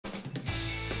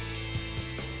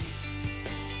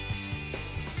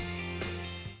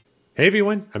Hey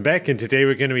everyone, I'm back and today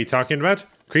we're going to be talking about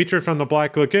Creature from the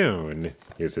Black Lagoon.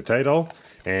 Here's the title.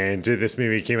 And this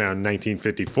movie came out in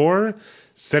 1954,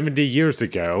 70 years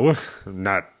ago.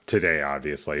 Not today,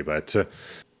 obviously, but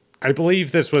I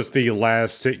believe this was the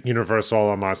last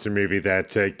Universal monster movie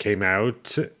that came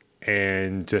out.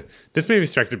 And this movie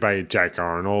is directed by Jack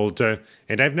Arnold,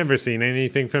 and I've never seen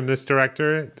anything from this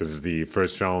director. This is the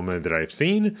first film that I've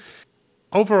seen.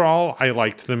 Overall, I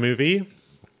liked the movie.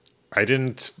 I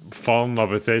didn't fall in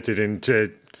love with it. It didn't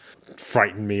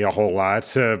frighten me a whole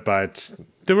lot, but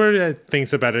there were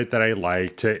things about it that I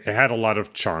liked. It had a lot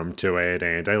of charm to it,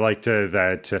 and I liked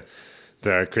that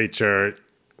the creature...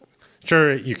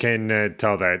 Sure, you can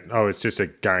tell that, oh, it's just a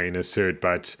guy in a suit,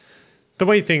 but the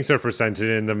way things are presented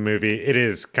in the movie, it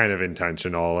is kind of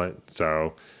intentional,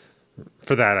 so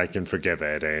for that I can forgive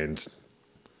it. And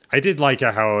I did like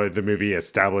how the movie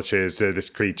establishes this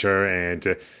creature,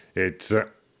 and it's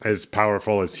as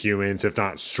powerful as humans, if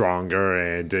not stronger,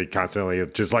 and it constantly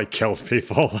just like kills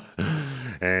people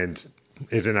and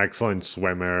is an excellent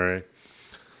swimmer.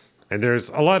 And there's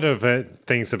a lot of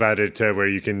things about it where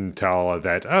you can tell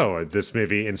that, oh, this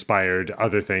movie inspired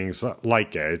other things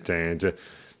like it. And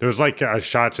there was like a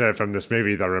shot from this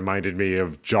movie that reminded me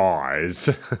of Jaws.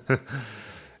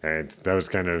 And that was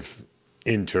kind of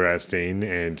interesting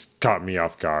and caught me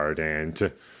off guard.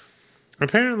 And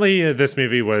apparently this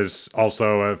movie was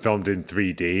also filmed in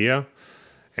 3D.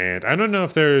 And I don't know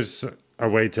if there's a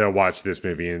way to watch this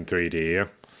movie in 3D.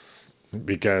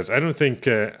 Because I don't think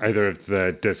either of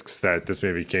the discs that this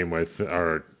movie came with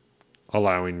are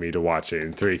allowing me to watch it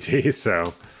in 3D,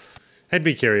 so I'd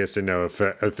be curious to know if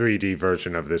a 3D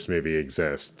version of this movie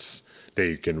exists that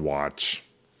you can watch.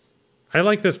 I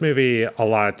like this movie a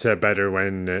lot better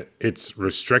when it's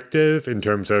restrictive in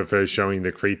terms of showing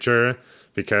the creature,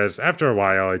 because after a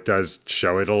while it does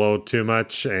show it a little too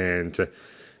much, and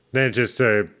then it just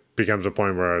becomes a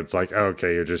point where it's like, oh,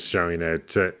 okay, you're just showing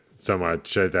it so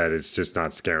much that it's just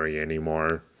not scary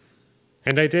anymore.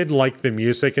 And I did like the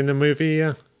music in the movie.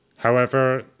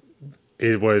 However,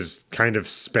 it was kind of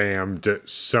spammed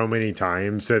so many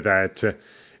times that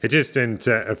it just didn't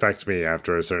affect me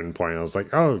after a certain point. I was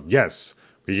like, oh, yes,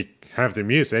 we have the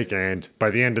music, and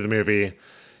by the end of the movie,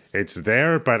 it's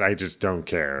there, but I just don't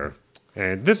care.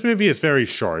 And this movie is very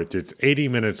short. It's 80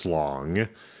 minutes long.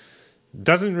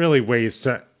 Doesn't really waste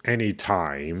any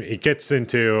time. It gets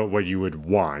into what you would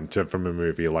want from a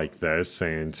movie like this,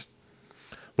 and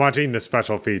watching the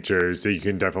special features, you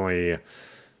can definitely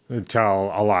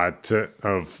tell a lot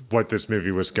of what this movie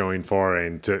was going for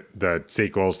and the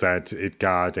sequels that it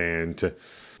got. And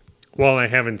while I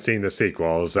haven't seen the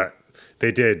sequels,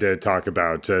 they did talk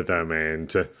about them,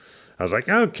 and I was like,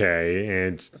 okay,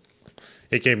 and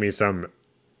it gave me some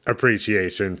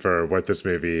appreciation for what this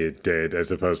movie did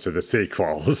as opposed to the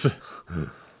sequels.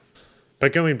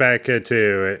 But going back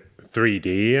to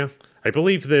 3D, I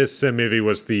believe this movie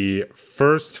was the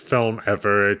first film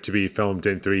ever to be filmed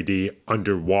in 3D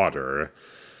underwater.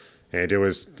 And it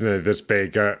was this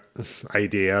big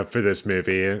idea for this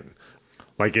movie.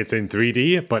 Like, it's in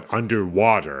 3D, but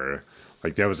underwater.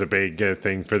 Like, that was a big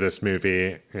thing for this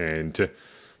movie. And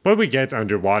what we get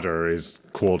underwater is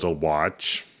cool to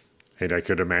watch. And I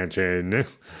could imagine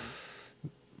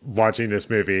watching this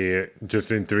movie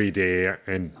just in 3D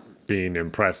and being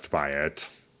impressed by it.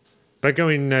 But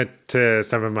going to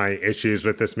some of my issues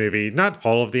with this movie, not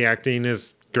all of the acting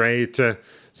is great.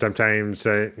 Sometimes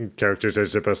characters are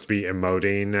supposed to be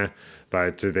emoting,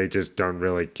 but they just don't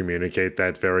really communicate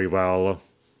that very well.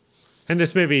 And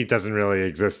this movie doesn't really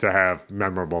exist to have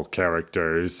memorable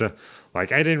characters.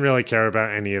 Like, I didn't really care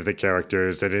about any of the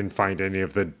characters. I didn't find any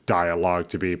of the dialogue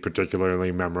to be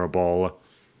particularly memorable.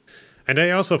 And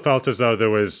I also felt as though there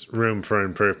was room for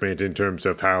improvement in terms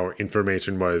of how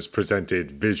information was presented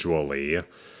visually.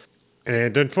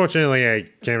 And unfortunately, I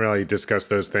can't really discuss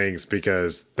those things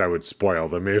because that would spoil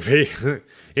the movie.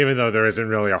 Even though there isn't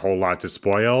really a whole lot to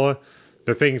spoil,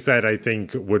 the things that I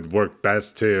think would work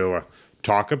best to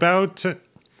talk about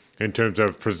in terms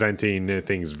of presenting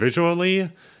things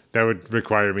visually, that would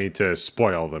require me to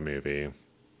spoil the movie.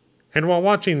 And while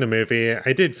watching the movie,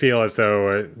 I did feel as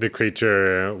though the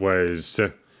creature was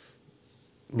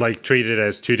like treated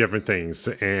as two different things,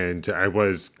 and I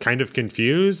was kind of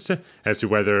confused as to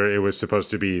whether it was supposed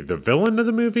to be the villain of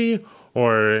the movie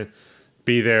or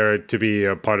be there to be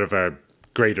a part of a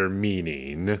greater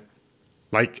meaning,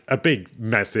 like a big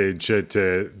message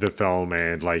to the film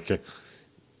and like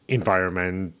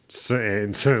environments,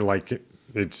 and like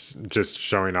it's just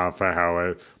showing off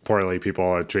how poorly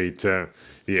people treat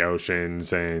the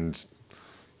oceans and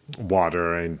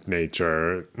water and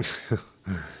nature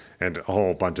and a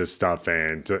whole bunch of stuff.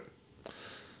 And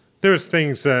there's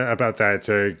things about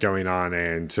that going on,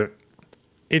 and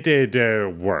it did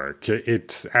work.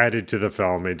 It added to the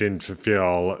film. It didn't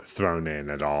feel thrown in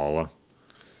at all.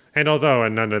 And although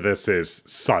none of this is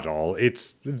subtle,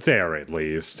 it's there at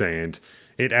least, and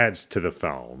it adds to the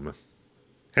film.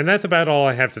 And that's about all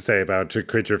I have to say about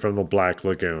Creature from the Black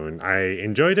Lagoon. I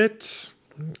enjoyed it.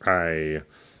 I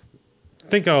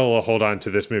think I'll hold on to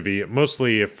this movie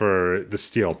mostly for the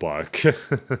steelbook.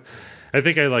 I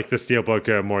think I like the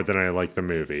steelbook more than I like the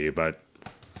movie, but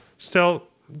still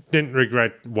didn't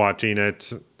regret watching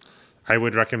it. I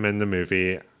would recommend the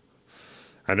movie.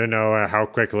 I don't know how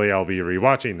quickly I'll be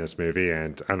rewatching this movie,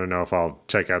 and I don't know if I'll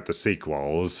check out the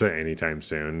sequels anytime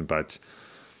soon, but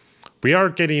we are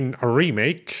getting a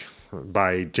remake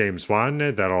by James Wan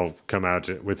that'll come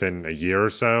out within a year or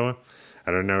so.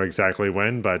 I don't know exactly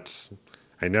when, but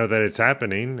I know that it's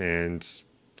happening, and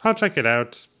I'll check it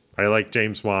out. I like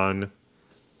James Wan,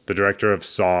 the director of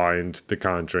Saw and The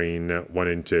Conjuring 1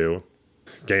 and 2.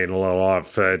 Getting a little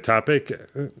off topic.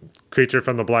 Creature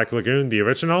from the Black Lagoon, the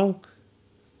original.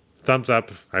 Thumbs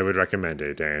up, I would recommend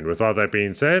it. And with all that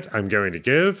being said, I'm going to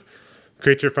give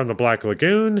Creature from the Black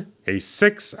Lagoon a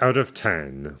 6 out of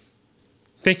 10.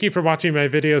 Thank you for watching my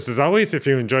videos as always. If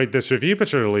you enjoyed this review, be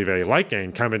sure to leave a like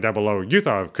and comment down below what you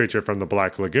thought of Creature from the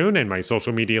Black Lagoon, and my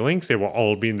social media links, they will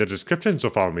all be in the description,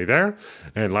 so follow me there.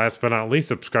 And last but not least,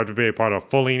 subscribe to be a part of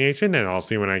Foley Nation, and I'll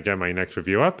see when I get my next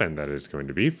review up, and that is going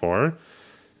to be for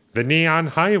The Neon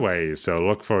Highway. So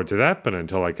look forward to that, but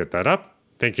until I get that up,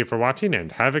 thank you for watching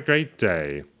and have a great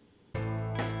day.